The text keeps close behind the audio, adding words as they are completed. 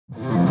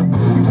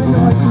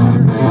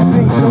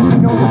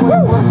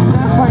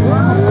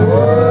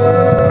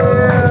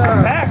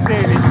Back,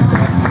 baby.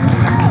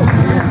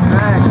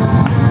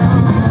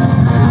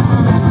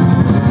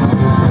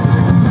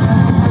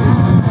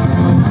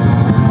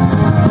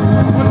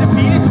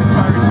 Undefeated since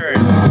my return.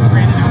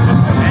 Granted, it was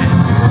just one match.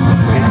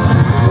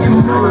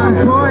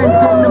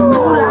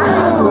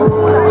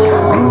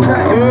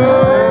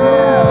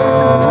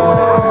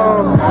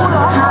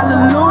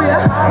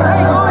 Hallelujah.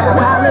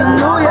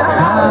 Hallelujah.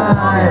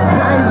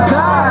 Praise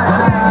God.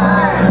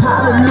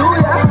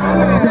 Hallelujah.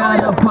 Tell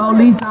the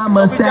police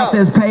I'ma stack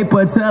this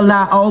paper till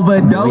I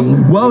overdose.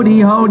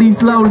 Wody, holdy,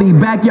 slowly.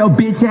 Back your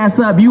bitch ass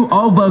up. You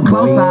over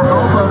close. I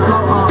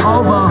overflow or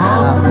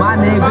overhost. My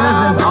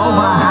niggas is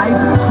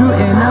overhyped.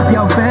 Shooting up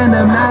your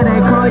fandom. Now they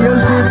call your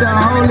shit the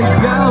Holy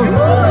Ghost.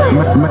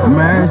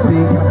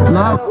 Mercy.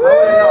 Love.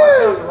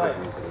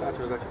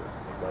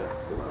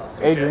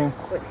 Adrian.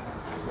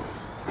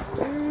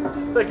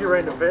 Thank you,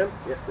 random fan.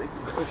 Yeah,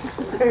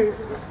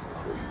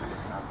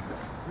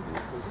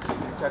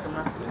 Check him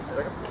now.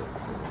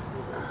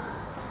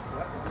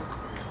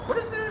 What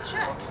is their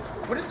check?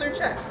 What is their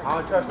check?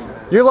 I'll trust you.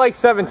 You're like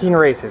 17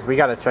 races. We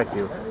gotta check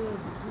you.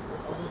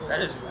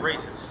 That is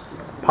racist.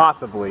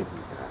 Possibly.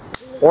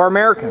 Or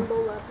American.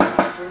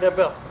 Ring that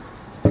bell.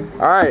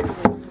 Alright.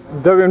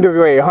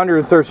 WMWA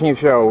 113th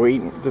show. We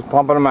just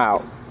pumping them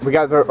out. We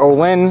got the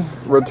Olin,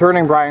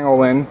 returning Bryan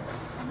Olin,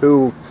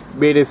 who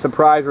made his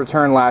surprise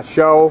return last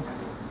show.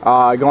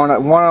 Going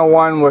at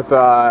 101 with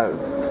a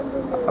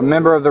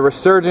member of the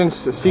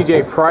Resurgence,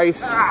 CJ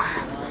Price.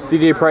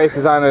 CJ Price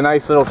is on a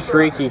nice little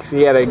streak.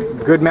 He had a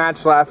good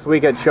match last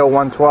week at show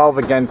 112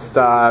 against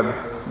the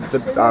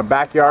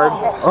Backyard.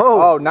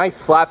 Oh, nice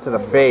slap to the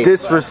face.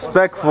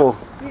 Disrespectful.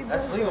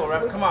 That's legal,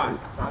 ref. Come on.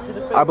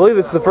 I believe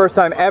this is the first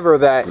time ever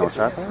that...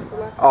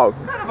 Oh,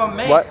 Kind of a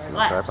man what?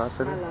 slaps.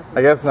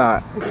 I guess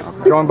not.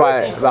 Joined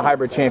by the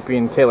hybrid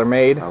champion Taylor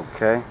Made,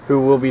 Okay.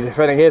 who will be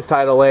defending his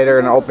title later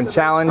in an open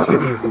challenge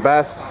because he's the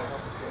best.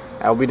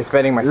 I will be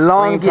defending my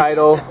Supreme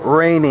title.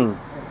 Reigning.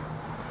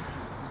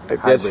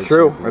 It's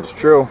true. It's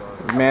true.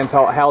 The man's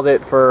held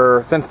it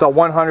for since the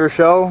 100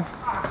 show,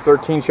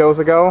 13 shows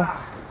ago.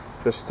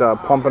 Just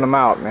pumping them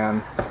out,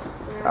 man.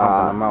 Pumping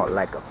them out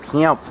like a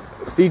pimp.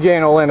 CJ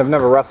and Olin have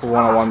never wrestled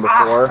 101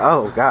 before.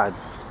 Oh, God.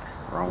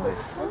 Wrong way.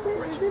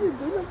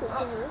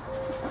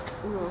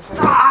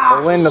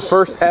 Olin, the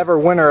first ever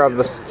winner of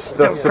the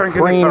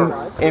Supreme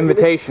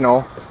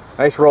Invitational.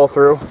 Nice roll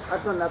through.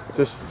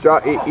 Just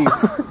he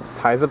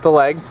ties up the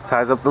leg.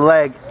 Ties up the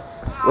leg.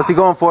 What's he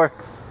going for?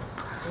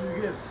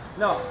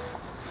 No.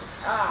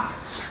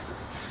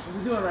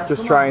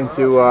 Just trying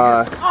to.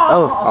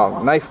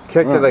 Oh, nice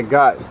kick to the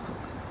gut.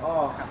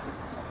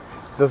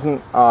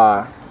 Doesn't.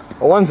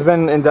 Olin's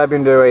been in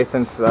WMWA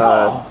since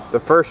the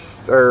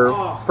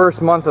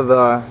first month of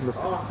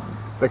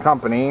the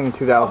company in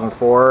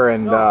 2004,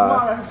 and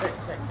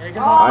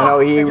I know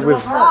he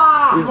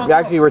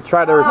actually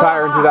tried to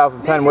retire in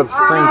 2010 with the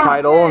Supreme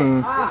title,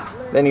 and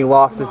then he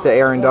lost it to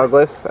Aaron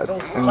Douglas,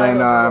 and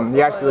then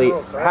he actually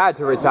had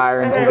to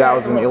retire in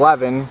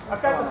 2011. He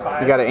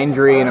got an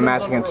injury in a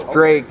match against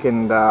Drake,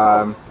 and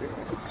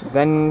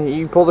then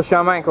he pulled a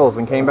Shawn Michaels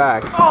and came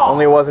back.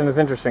 Only it wasn't as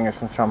interesting as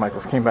Shawn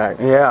Michaels came back.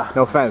 Yeah.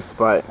 No offense,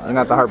 but you're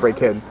not the Heartbreak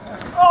Kid.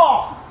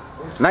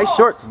 Nice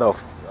shorts, though.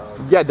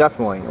 Yeah,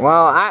 definitely.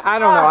 Well, I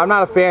don't know. I'm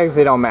not a fan because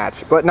they don't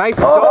match. But nice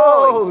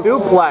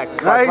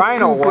suplex by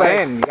Bryan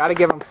Olin. You got to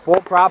give him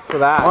full props for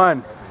that.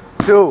 1,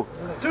 2.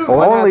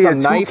 Olin Only has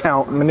a some 2 nice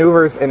count.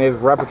 maneuvers in his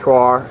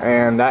repertoire,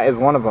 and that is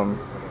one of them.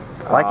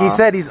 Like he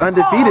said, he's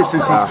undefeated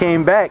since he's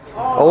came back.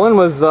 Olin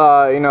was,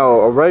 you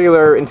know, a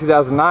regular in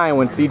 2009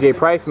 when CJ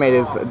Price made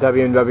his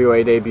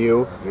WMWA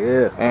debut.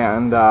 Yeah.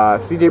 And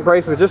CJ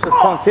Price was just a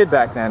punk kid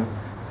back then.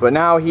 But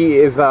now he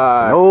is...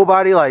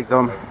 Nobody liked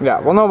him. Yeah,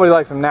 well, nobody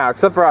likes him now,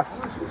 except for us,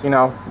 you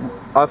know,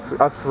 us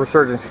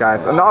Resurgence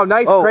guys. Oh,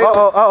 nice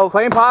cradle.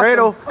 Playing possum.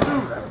 Cradle.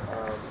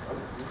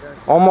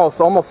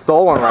 Almost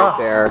stolen right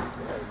there.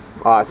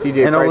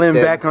 CJ And Price Olin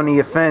did. back on the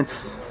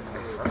offense.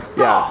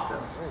 Yeah.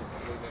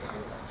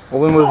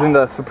 Olin was in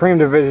the Supreme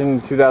Division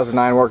in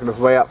 2009, working his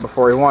way up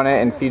before he won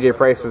it, and CJ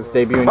Price was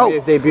debuting. He made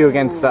his debut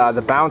against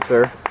the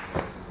Bouncer.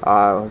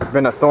 It's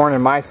been a thorn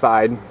in my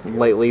side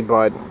lately,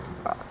 but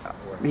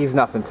he's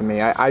nothing to me.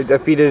 I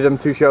defeated him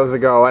 2 shows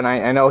ago, and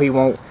I know he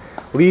won't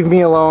leave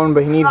me alone,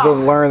 but he needs to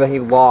learn that he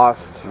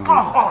lost.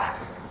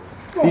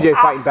 CJ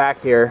fighting back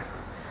here.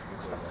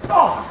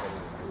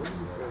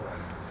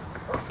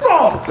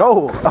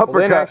 Oh, uppercut.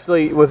 Olin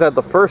actually was at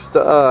the first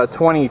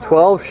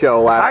 2012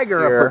 show last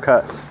year.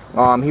 Uppercut.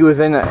 He was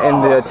in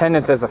the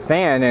attendance as a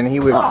fan, and he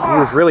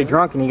was really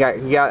drunk, and he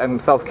got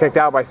himself kicked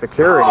out by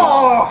security.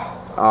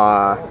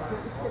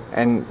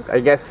 And I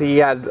guess he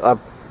had a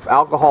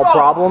alcohol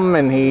problem,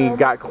 and he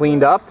got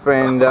cleaned up.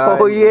 And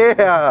oh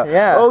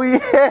yeah, oh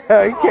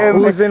yeah. He came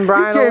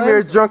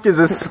here drunk as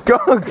a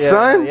skunk,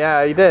 son.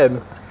 Yeah, he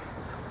did.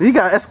 He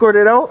got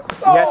escorted out.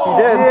 Yes, he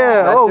did.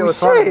 Yeah. That shit was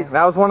shit. funny.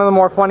 That was one of the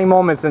more funny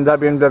moments in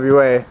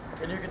WMWA.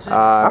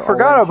 I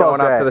forgot about showing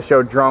that. up to the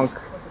show drunk.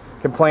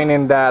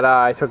 complaining that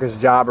I took his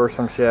job or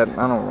some shit.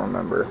 I don't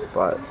remember,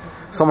 but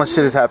so much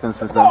shit has happened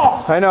since then.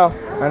 I know.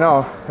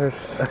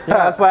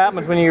 That's what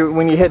happens when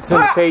you hit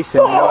syndication.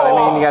 You know what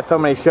I mean? You got so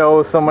many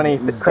shows, so many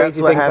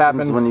crazy things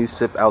happen. When you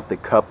sip out the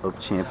cup of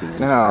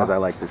champions, as I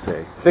like to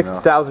say.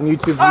 60,000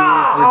 YouTube views.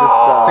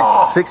 You're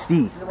just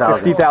 60,000.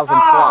 60,000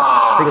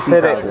 plus.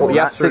 60,000.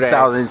 Yesterday.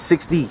 6,000.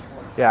 60.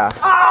 Yeah.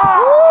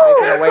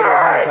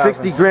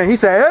 60 grand. He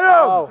said, hit him.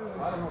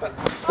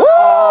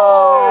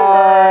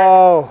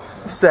 Oh.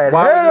 He said,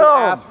 Why hit did you him.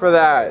 ask for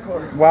that?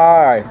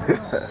 Why?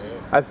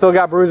 I still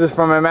got bruises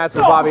from my match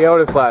with Bobby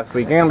Otis last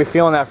week. You're gonna be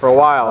feeling that for a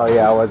while. Oh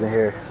yeah, I wasn't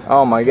here.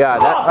 Oh my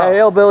God, that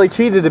hillbilly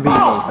cheated to beat me.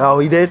 Oh,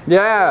 he did?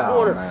 Yeah.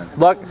 Oh,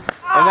 look,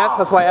 and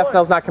that's why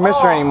SNL's not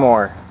commissioner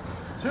anymore,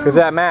 because of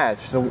that match.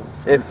 So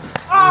if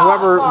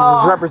whoever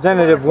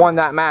representative won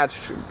that match,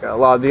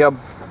 the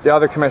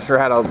other commissioner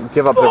had to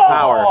give up their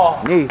power.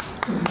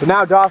 So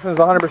now Dawson's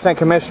 100%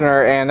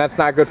 commissioner, and that's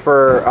not good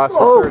for us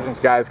Resurgence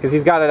guys, because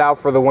he's got it out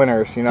for the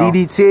winners. You know.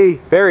 DDT.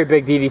 Very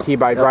big DDT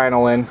by Bryan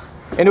Olin.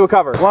 Into a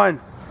cover. 1,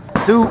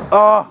 2,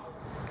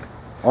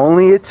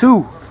 only a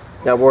 2.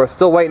 Yeah, we're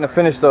still waiting to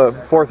finish the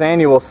 4th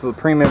annual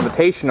Supreme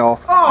Invitational.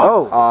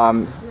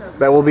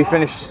 That will be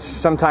finished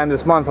sometime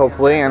this month,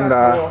 hopefully. And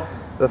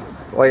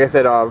like I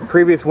said,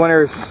 previous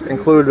winners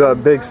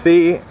include Big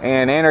C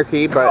and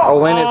Anarchy, but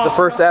Olin is the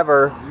first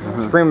ever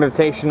Supreme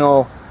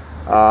Invitational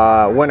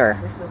winner.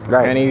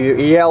 Right. And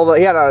he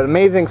had an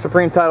amazing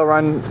Supreme title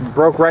run,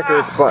 broke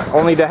records, but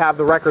only to have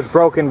the records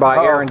broken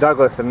by Aaron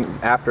Douglas. And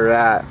after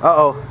that,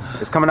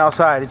 it's coming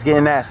outside. It's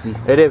getting nasty.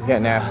 It is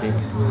getting nasty.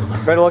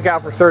 Better look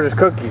out for Surge's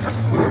cookies. Dude.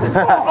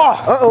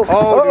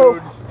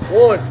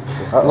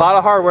 A lot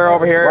of hardware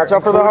over here. Watch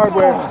out for the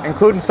hardware.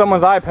 Including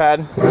someone's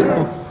iPad.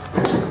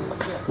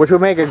 Which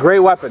would make a great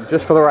weapon,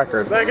 just for the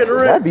record. Back in the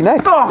ring. That'd be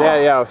nice.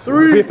 Yeah. So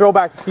it'd be a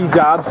throwback to Steve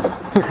Jobs.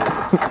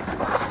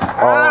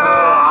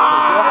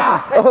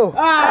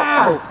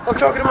 I'm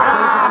talking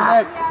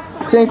about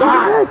Change to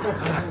the neck.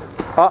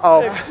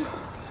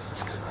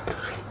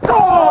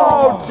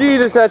 Oh,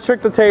 Jesus, that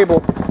tricked the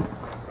table.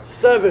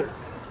 7.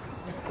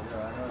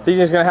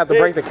 CJ's gonna have to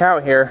break the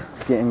count here.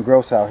 It's getting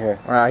gross out here.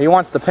 He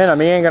wants to pin him.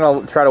 He ain't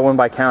gonna try to win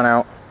by count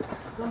out.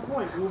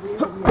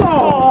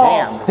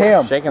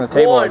 Damn. Shaking the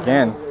table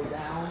again.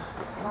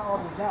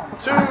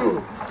 2.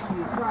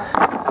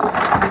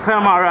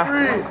 Come on,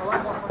 right.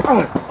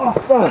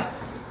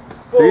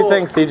 3. Do you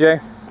think, CJ?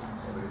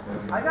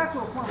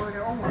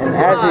 And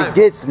as it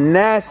gets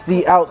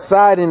nasty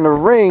outside in the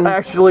ring,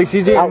 Actually,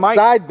 CJ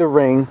outside the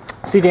ring,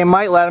 CJ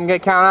might let him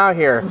get count out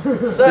here.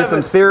 Do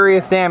some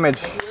serious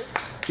damage.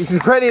 He's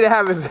ready to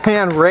have his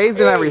hand raised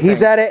and everything.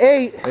 he's at an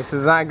 8. This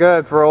is not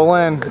good for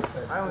Olin.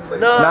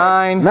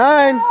 9.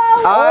 9.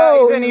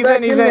 He's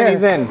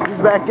in. He's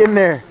back in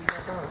there.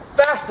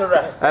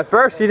 At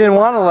first, he didn't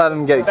want to let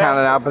him get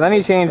counted out, but then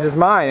he changed his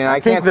mind, and I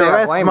can't say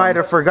I blame him. The ref might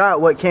have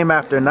forgot what came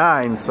after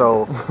 9,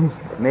 so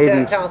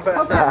maybe.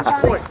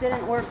 Economics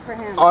didn't work for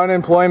him.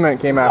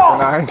 Unemployment came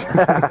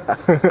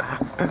after 9.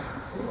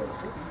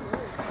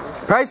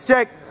 Price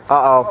check.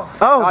 Oh,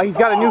 he's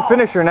got a new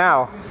finisher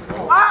now.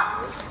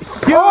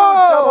 Huge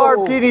double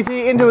arm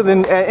DDT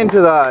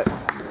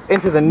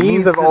into the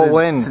knees of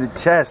Olin. To the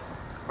chest.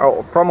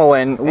 Oh, from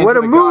Olin. What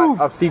a move!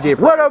 Of CJ.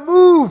 What a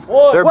move!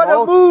 They're what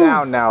both a move!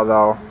 down now,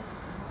 though.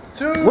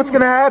 2. What's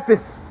gonna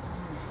happen?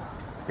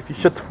 If you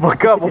shut the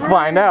fuck up, we'll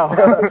find out.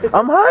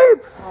 I'm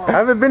hype. I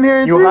haven't been here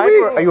in 3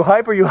 weeks. Are you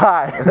hype or you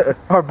high?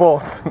 Or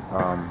both?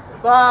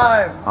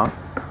 5.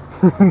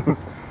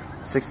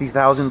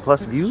 60,000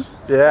 plus views?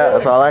 Yeah,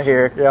 That's all I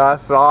hear. Yeah,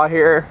 that's all I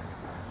hear.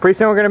 Pretty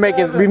soon we're gonna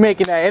be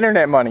making that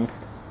internet money.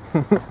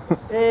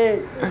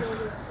 8.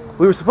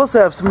 We were supposed to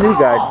have some new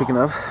guys, speaking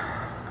of.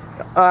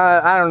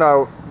 I don't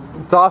know.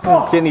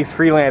 Dawson's getting these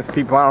freelance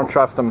people. I don't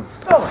trust them.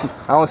 I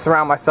don't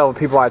surround myself with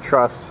people I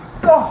trust.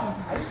 You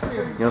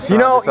don't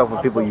surround yourself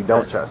with people you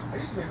don't trust.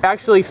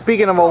 Actually,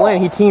 speaking of Olin,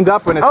 he teamed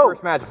up in his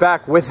first match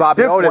back with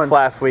Bobby Otis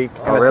last week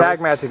in a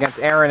tag match against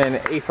Aaron and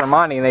Ace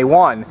Armani, and they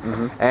won.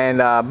 And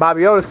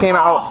Bobby Otis came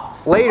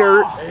out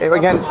later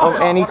again,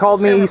 and he called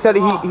me. He said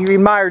he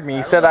admired me.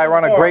 He said I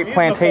run a great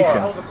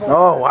plantation.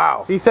 Oh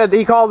wow! He said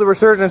he called the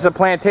Resurgence a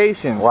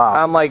plantation. Wow!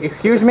 I'm like,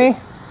 excuse me?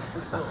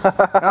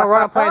 I don't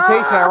run a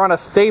plantation. I run a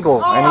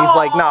stable. And he's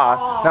like,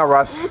 nah,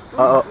 Russ.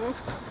 Oh!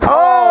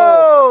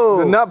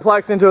 The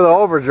nutplex into the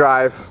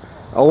overdrive.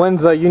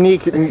 Olin's a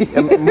unique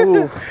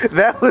move.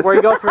 That was where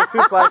he goes for a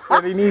suplex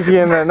and he knees you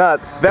in the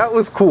nuts. That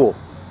was cool.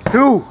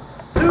 2.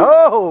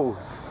 Oh!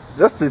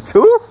 Just a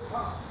 2?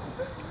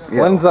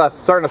 Yeah. Olin's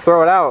starting to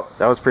throw it out.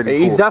 That was pretty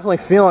cool. He's definitely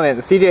feeling it.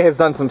 The CJ has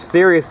done some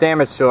serious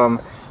damage to him.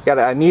 He got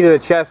a knee to the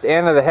chest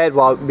and to the head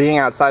while being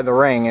outside the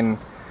ring, and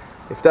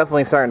it's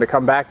definitely starting to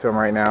come back to him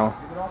right now.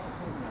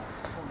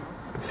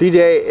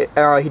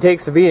 CJ, he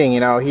takes the beating, you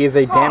know. He is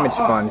a damage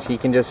sponge. He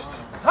can just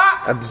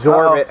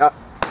absorb it.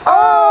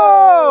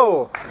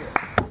 Oh!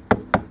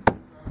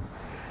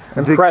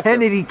 The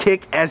Kennedy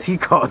kick, as he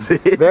calls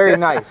it. Very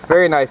nice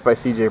by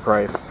CJ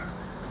Price.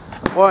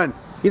 1.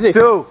 He's a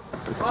 2.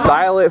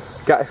 stylish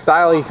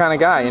kind of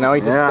guy, you know.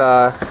 He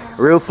just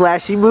Real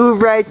flashy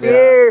move right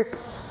there.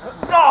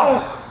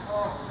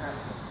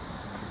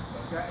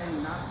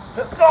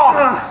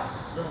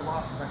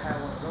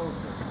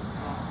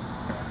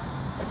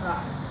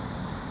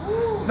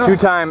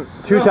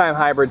 Two-time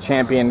hybrid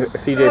champion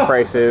CJ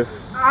Price is.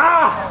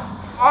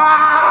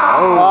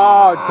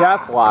 Oh,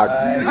 deathlock.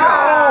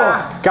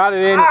 Got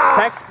it in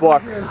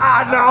textbook.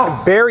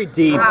 Very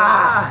deep.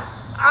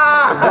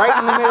 Right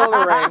in the middle of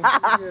the ring.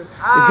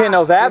 He's getting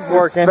those abs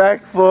working.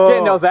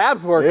 Getting those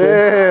abs working.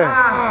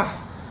 Yeah.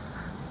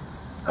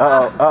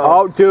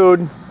 Oh,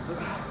 dude.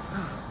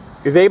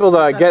 He's able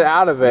to get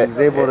out of it. He's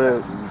able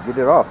to get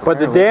it off. But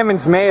the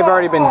damage may have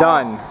already been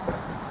done.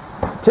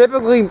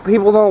 Typically,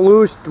 people don't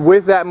lose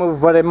with that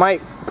move, but it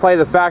might play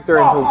the factor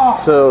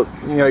into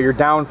your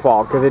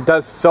downfall because it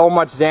does so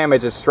much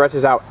damage. It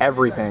stretches out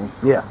everything.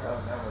 Yeah.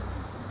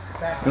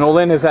 And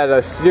Olin has had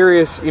a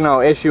serious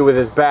issue with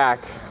his back,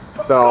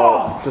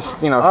 so just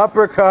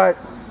uppercut,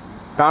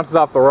 bounces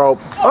off the rope.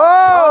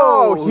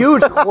 Oh,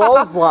 huge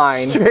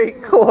clothesline.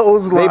 Straight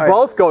clothesline. They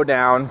both go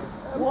down.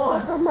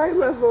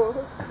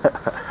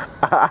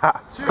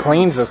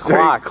 Cleans the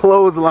clock.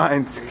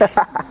 Clotheslines.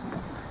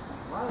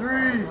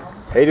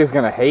 Haters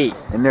gonna hate.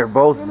 And they're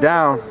both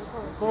down.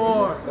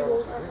 4, 5,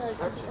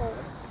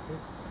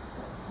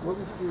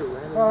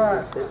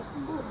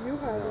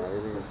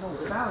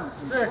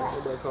 6.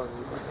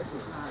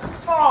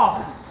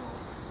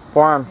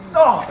 Forearm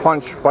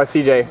punch by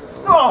CJ.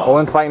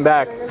 Olin fighting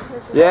back.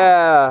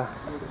 Yeah.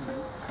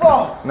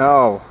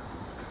 No.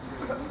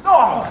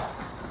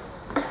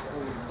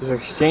 Just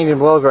exchanging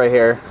blows right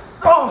here.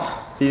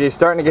 CJ's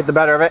starting to get the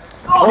better of it.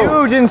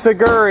 Huge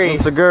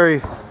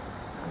enziguri.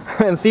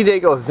 And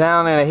CJ goes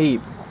down in a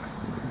heap.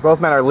 Both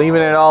men are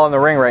leaving it all in the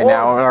ring right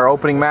now in our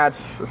opening match,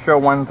 show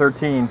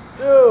 113.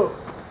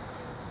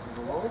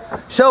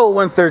 Show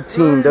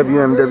 113,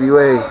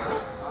 WMWA.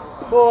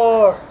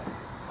 4.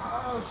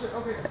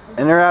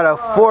 And they're at a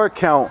 4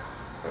 count.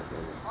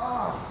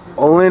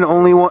 Olin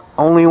only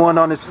one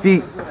on his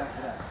feet.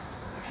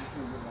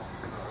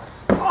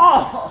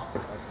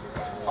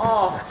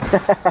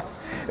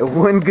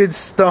 One good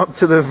stomp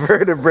to the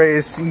vertebrae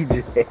is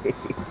CJ.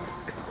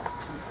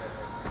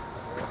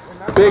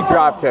 Big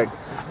drop kick.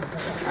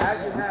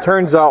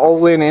 Turns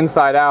Olin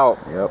inside out.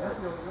 Yep.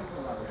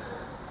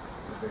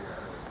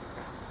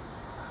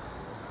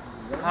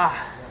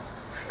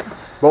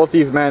 Both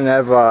these men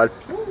have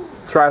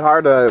tried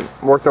hard to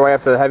work their way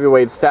up to the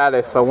heavyweight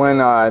status. Olin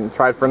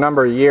tried for a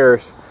number of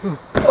years.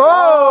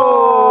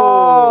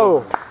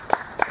 Oh!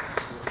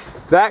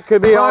 That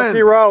could be all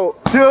she wrote.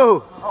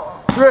 2,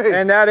 3.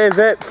 And that is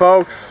it,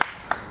 folks.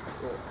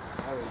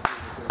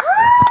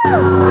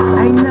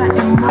 Ain't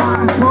nothing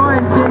more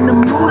important than the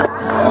moolah.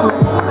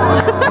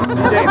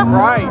 CJ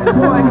Price.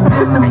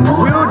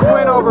 Huge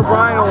win over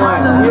Bryan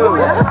Olin.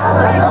 Huge.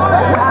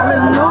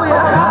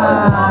 Hallelujah.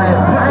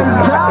 Praise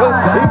God.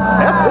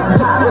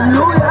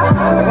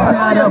 Hallelujah.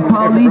 Tell the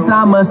police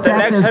I'ma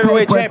stack this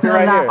paper till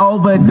I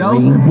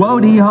overdose.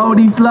 Wody, hold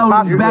these slow.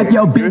 Back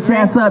your bitch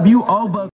ass up. You over.